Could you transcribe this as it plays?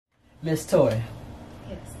Miss Toy.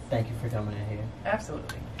 Yes. Thank you for coming in here.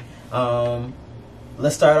 Absolutely.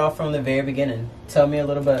 Let's start off from the very beginning. Tell me a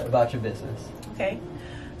little bit about your business. Okay.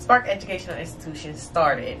 Spark Educational Institution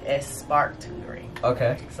started as Spark Tutoring.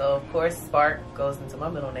 Okay. So, of course, Spark goes into my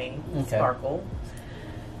middle name, Okay. Sparkle.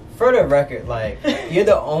 For the record, like, you're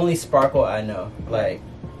the only Sparkle I know. Like,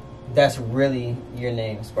 that's really your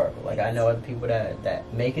name, Sparkle. Like, I know other people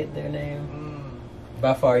that make it their name.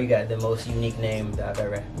 By far, you got the most unique name that I've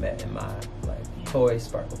ever met in my like Toy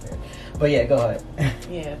Sparkle pair. But yeah, go ahead.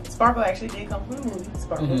 Yeah, Sparkle actually did come from the movie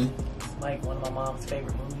Sparkle. It's like one of my mom's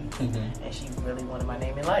favorite movies, and she really wanted my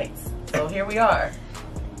name in lights. So here we are.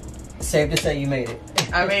 Safe to say you made it.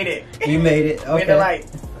 I made it. You made it. Okay. In the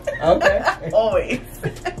lights. Okay. Always.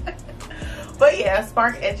 But yeah,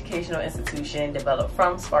 Spark Educational Institution developed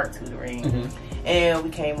from Spark Tutoring. And we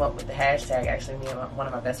came up with the hashtag, actually, me and one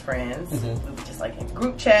of my best friends. We were just like in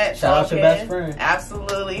group chat. Shout out to your best friend.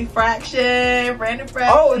 Absolutely. Fraction. Brandon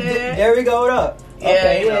Fraction. Oh, there we go. It up. Yeah,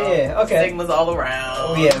 okay, yeah. Okay. Stigmas all around.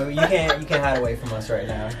 Oh, yeah, you can't hide away from us right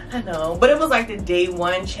now. I know. But it was like the day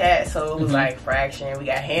one chat, so it was like Fraction. We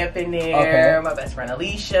got Hamp in there, my best friend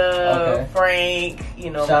Alicia, Frank, you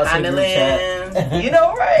know, Hannah Lynn, you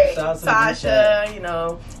know, right? Tasha, you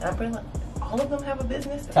know. And I'm pretty like, all of them have a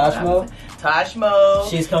business. Toshmo.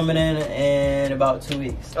 She's coming in about 2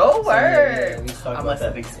 weeks. Oh, word. Yeah, I must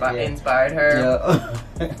have inspired her.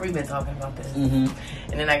 Yeah. We've been talking about this.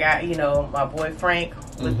 And then I got, you know, my boy Frank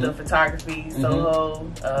with the photography,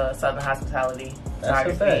 Soho, Southern Hospitality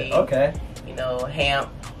photography. Okay. You know, Hamp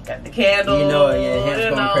got the candle. You know,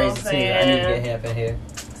 Hamp's going crazy too. I need to get Hamp in here.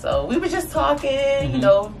 So we were just talking, you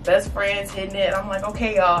know, best friends, hitting it. I'm like,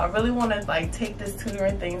 okay, y'all, I really want to like take this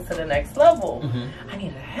tutoring thing to the next level. I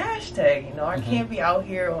need a hashtag, you know. I can't be out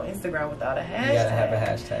here on Instagram without a hashtag. You gotta have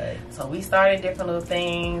a hashtag. So we started different little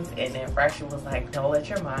things, and then Fraction was like, don't let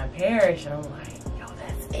your mind perish. And I'm like, yo,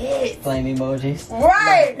 that's it. Flame emojis.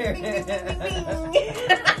 Right.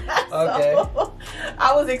 Okay. So,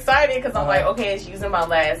 I was excited because I'm like, okay, it's using my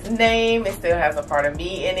last name. It still has a part of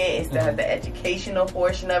me in it. It still has the educational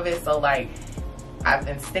portion of it. So like, I've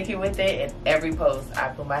been sticking with it. And every post, I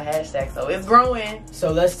put my hashtag. So it's growing.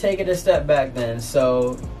 So let's take it a step back then.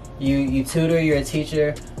 So you tutor, you're a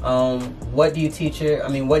teacher. What do you teach?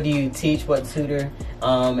 What do you teach? What tutor?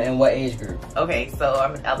 And what age group? Okay, so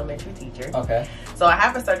I'm an elementary teacher. Okay. So I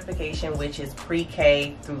have a certification which is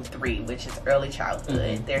pre-K through 3, which is early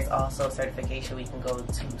childhood. There's also a certification we can go to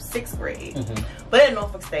 6th grade. But at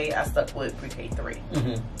Norfolk State, I stuck with pre-K 3.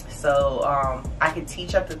 So I could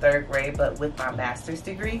teach up to 3rd grade, but with my master's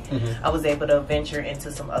degree, I was able to venture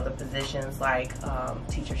into some other positions like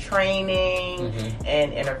teacher training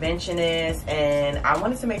and interventionist. And I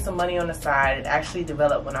wanted to make some money on the side. It actually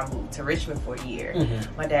developed when I moved to Richmond for a year.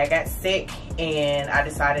 My dad got sick, and I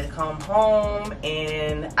decided to come home.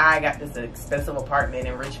 And I got this expensive apartment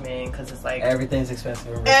in Richmond because it's like everything's expensive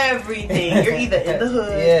in Richmond. Everything. You're either in the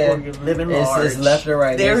hood or you're living large. It's left or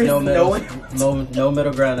right. There's no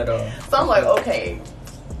middle ground at all. So I'm like, okay,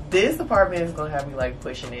 this apartment is gonna have me like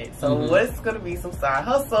pushing it. So what's gonna be some side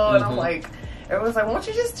hustle? And I'm like, everyone's like, why don't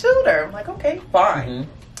you just tutor? I'm like, okay, fine.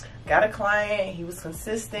 Got a client. He was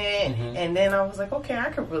consistent, and then I was like, okay, I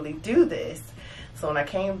could really do this. So when I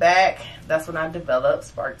came back, that's when I developed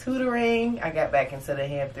Spark Tutoring. I got back into the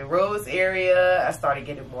Hampton Roads area. I started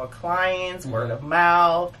getting more clients, word of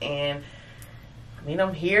mouth, and I mean,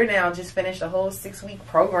 I'm here now. Just finished a whole 6-week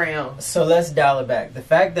program. So let's dial it back. The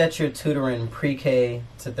fact that you're tutoring pre-K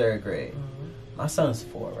to 3rd grade. My son's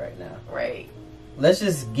 4 right now. Right. Let's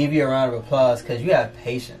just give you a round of applause because you have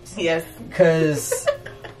patience. Yes. Because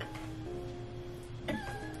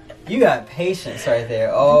you got patience right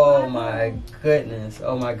there. Oh my goodness.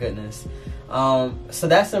 Oh my goodness. So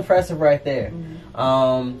that's impressive right there.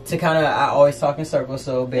 To kind of, I always talk in circles,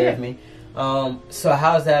 so bear with me. So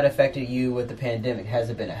how's that affected you with the pandemic? Has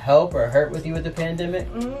it been a help or a hurt with you with the pandemic?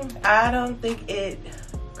 I don't think it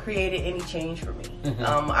created any change for me.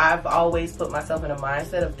 I've always put myself in a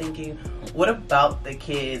mindset of thinking, what about the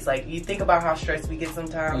kids? Like, you think about how stressed we get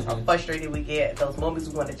sometimes, how frustrated we get. Those moments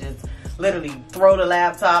we want to just literally throw the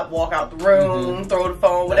laptop, walk out the room, throw the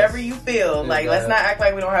phone, whatever you feel. Like, let's not act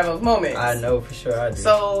like we don't have those moments. I know for sure I do.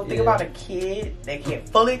 So think about a kid that can't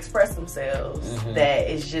fully express themselves, that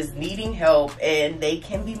is just needing help, and they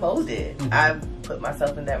can be molded. I've put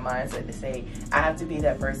myself in that mindset to say, I have to be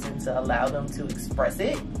that person to allow them to express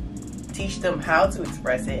it, teach them how to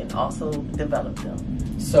express it, and also develop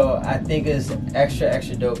them. So I think it's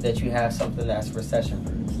extra dope that you have something that's recession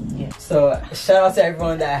proof. So shout out to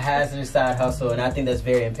everyone that has their side hustle, and I think that's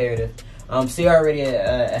very imperative. So you're already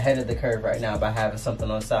ahead of the curve right now by having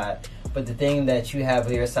something on the side. but the thing that you have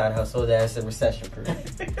with your side hustle, that's a recession proof.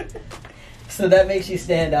 So that makes you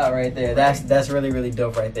stand out right there. That's really, really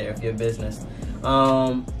dope right there for your business.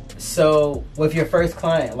 So with your first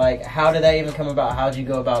client, like, how did that even come about? How did you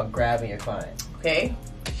go about grabbing your client? Okay,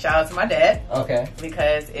 shout out to my dad. Okay.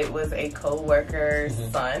 Because it was a co-worker's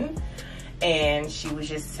son, and she was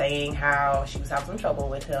just saying how she was having some trouble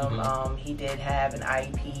with him. He did have an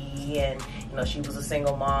IEP, and you know, she was a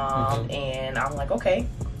single mom, and I'm like, okay.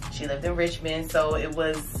 She lived in Richmond, so it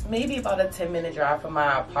was maybe about a 10-minute drive from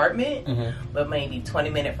my apartment, but maybe 20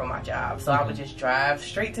 minutes from my job. So I would just drive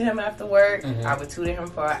straight to him after work. I would tutor him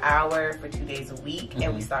for an hour for 2 days a week,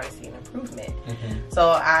 and we started seeing improvement. So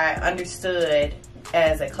I understood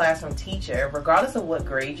as a classroom teacher, regardless of what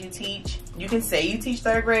grade you teach, you can say you teach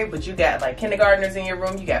third grade, but you got like kindergartners in your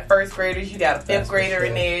room, you got first graders, you got a fifth grader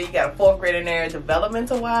in there, you got a fourth grader in there.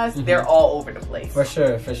 Developmental wise, they're all over the place. For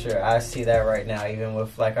sure. I see that right now, even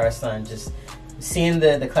with like our son, just seeing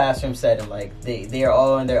the classroom setting, like they are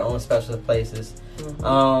all in their own special places.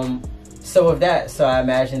 So with that, I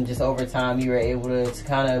imagine just over time you were able to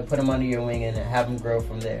kind of put them under your wing and have them grow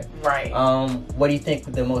from there. Right. What do you think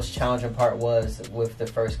the most challenging part was with the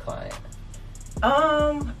first client?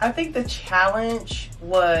 I think the challenge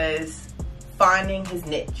was finding his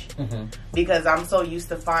niche, because I'm so used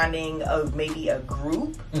to finding maybe a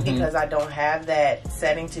group, because I don't have that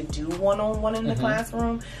setting to do one-on-one in the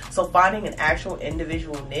classroom. So finding an actual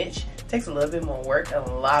individual niche takes a little bit more work and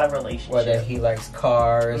a lot of relationships. Whether he likes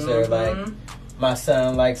cars or like my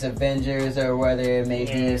son likes Avengers, or whether it may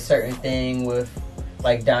be a certain thing with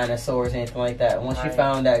like dinosaurs, anything like that. Once you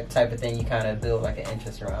found that type of thing, you kind of build like an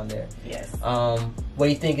interest around there. Yes. What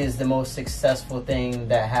do you think is the most successful thing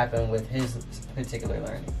that happened with his particular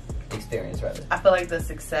learning experience, rather? I feel like the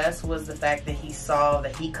success was the fact that he saw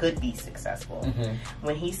that he could be successful.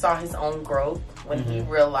 When he saw his own growth, when he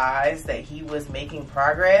realized that he was making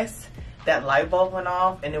progress, that light bulb went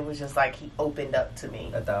off, and it was just like he opened up to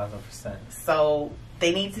me. 1,000%. So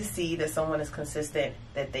they need to see that someone is consistent,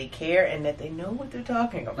 that they care, and that they know what they're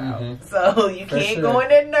talking about. So you can't go in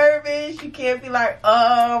there nervous. You can't be like,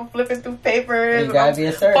 flipping through papers. You gotta be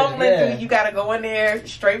assertive. You gotta go in there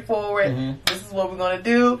straightforward. This is what we're gonna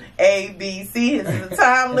do. A, B, C. This is the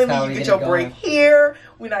time limit. You get your break here.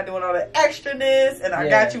 We're not doing all the extraness, and I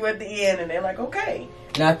got you at the end. And they're like, okay.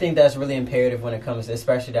 And I think that's really imperative when it comes,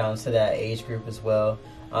 especially down to that age group as well.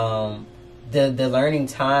 The learning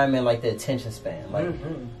time and like the attention span, like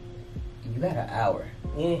you got an hour,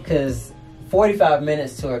 because 45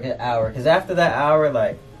 minutes to an hour, because after that hour,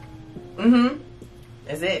 like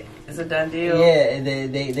is it? It's a done deal. Yeah,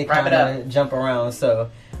 they kind of jump around. So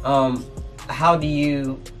how do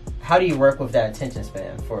you work with that attention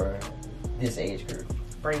span for this age group?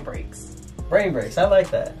 Brain breaks. Brain breaks. I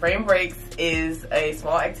like that. Brain breaks is a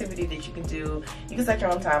small activity that you can do. You can set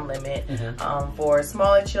your own time limit. For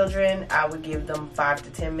smaller children, I would give them 5 to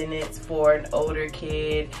 10 minutes. For an older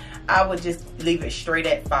kid, I would just leave it straight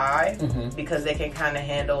at 5, because they can kind of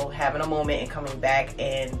handle having a moment and coming back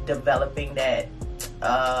and developing that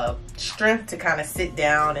strength to kind of sit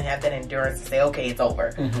down and have that endurance to say, okay, it's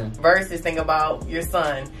over. Versus think about your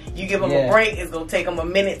son. You give him a break, it's gonna take him a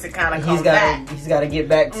minute to kind of come back. He's got to get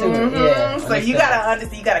back to it. Yeah. So you gotta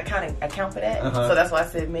understand. You gotta kind of account for that. So that's why I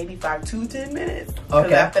said maybe 5 to 10 minutes.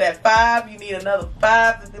 Because after that 5, you need another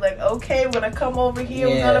 5 to be like, okay, when I come over here,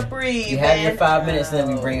 we're gonna breathe. You have your 5 minutes, and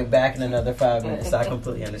then we bring it back in another 5 minutes. So I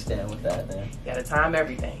completely understand with that. Then you gotta time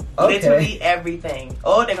everything. Literally everything.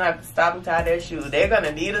 Oh, they're gonna have to stop and tie their shoe. They're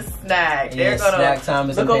gonna need a snack. They're gonna snack time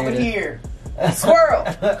is look imperative. over here. Squirrel.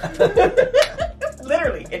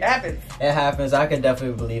 Literally, it happens. It happens. I can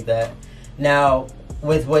definitely believe that. Now,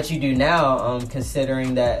 with what you do now,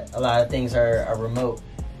 considering that a lot of things are remote,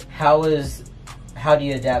 how do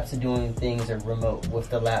you adapt to doing things remote with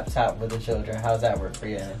the laptop with the children? How does that work for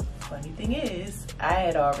you? Funny thing is, I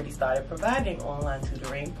had already started providing online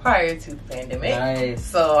tutoring prior to the pandemic. Nice.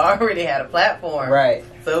 So I already had a platform. Right.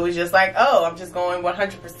 So it was just like, oh, I'm just going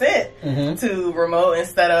 100% to remote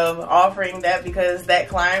instead of offering that, because that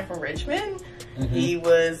client from Richmond, he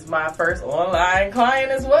was my first online client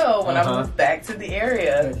as well when I moved back to the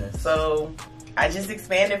area. Goodness. So I just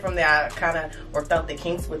expanded from there. I kind of worked out the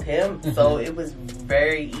kinks with him. So it was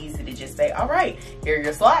very easy to just say, all right, here are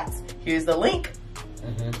your slots. Here's the link.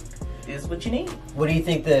 This is what you need. What do you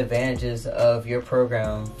think the advantages of your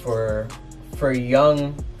program for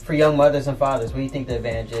young mothers and fathers? What do you think the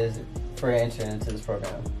advantage is for entering into this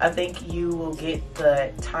program? I think you will get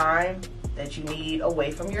the time that you need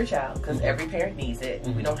away from your child, because every parent needs it.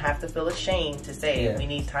 We don't have to feel ashamed to say we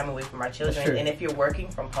need time away from our children. And if you're working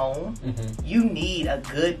from home, you need a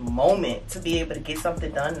good moment to be able to get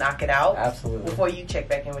something done, knock it out before you check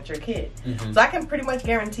back in with your kid. So I can pretty much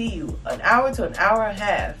guarantee you an hour to an hour and a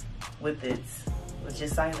half with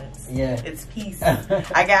just silence. It's peace.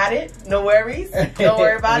 I got it. No worries. Don't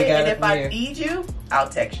worry about it. And if I need you, I'll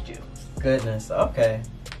text you. Goodness. Okay.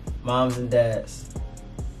 Moms and dads.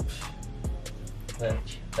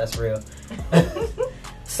 That's real.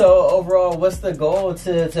 So overall, what's the goal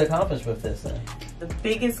to accomplish with this then? The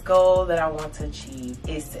biggest goal that I want to achieve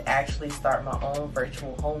is to actually start my own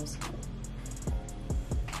virtual homeschool.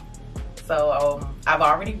 So I've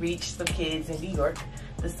already reached some kids in New York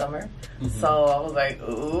this summer. So I was like,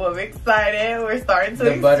 ooh, I'm excited. We're starting to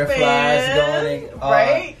expand. Butterflies going.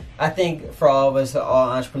 Right? I think for all of us,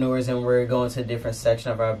 all entrepreneurs, and we're going to a different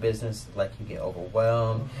section of our business, like you get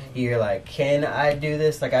overwhelmed. You're like, can I do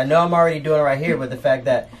this? Like, I know I'm already doing it right here, but the fact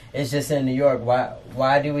that it's just in New York,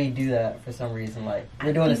 why do we do that for some reason? Like,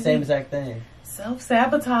 we're doing the same exact thing.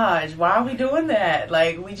 Self-sabotage. Why are we doing that?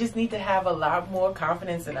 Like, we just need to have a lot more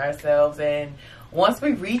confidence in ourselves. And once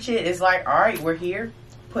we reach it, it's like, all right, we're here.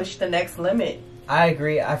 Push the next limit. I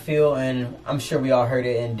agree. I feel, and I'm sure we all heard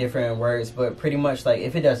it in different words, but pretty much like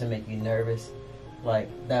if it doesn't make you nervous, like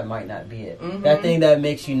that might not be it. That thing that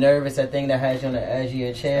makes you nervous, that thing that has you on the edge of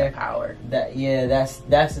your chair, that power. That's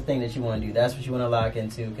the thing that you want to do. That's what you want to lock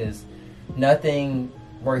into, because nothing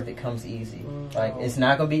worth it comes easy. Like it's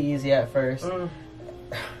not gonna be easy at first.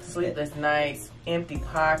 Sleepless nights, empty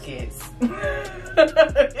pockets.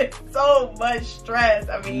 It's so much stress.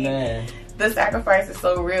 I mean, man. The sacrifice is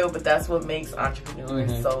so real, but that's what makes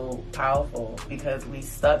entrepreneurs so powerful, because we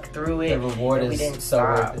stuck through it. The reward is so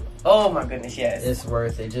worth it. Oh my goodness, yes. It's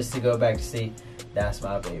worth it just to go back to see, that's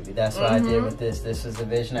my baby. That's what I did with this. This was the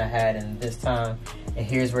vision I had in this time, and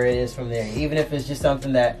here's where it is from there. Even if it's just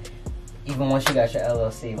something that, even once you got your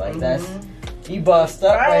LLC, like that's, you bossed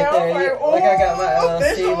up right there. Like I got my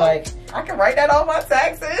LLC, official. Like I can write that on my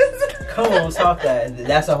taxes. Come on, talk that.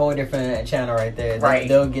 That's a whole different channel right there. Right.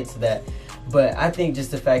 They'll get to that. But I think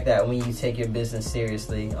just the fact that when you take your business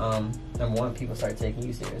seriously, number one, people start taking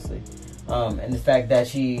you seriously. And the fact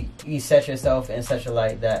that you set yourself in such a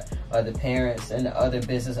light that other parents and other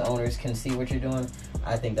business owners can see what you're doing,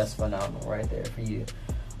 I think that's phenomenal right there for you.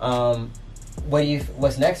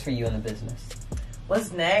 What's next for you in the business?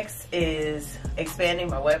 What's next is expanding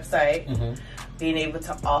my website, being able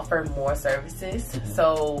to offer more services.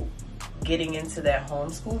 So getting into that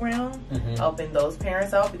homeschool realm, helping those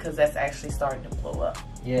parents out, because that's actually starting to blow up.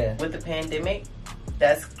 With the pandemic,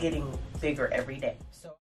 that's getting bigger every day.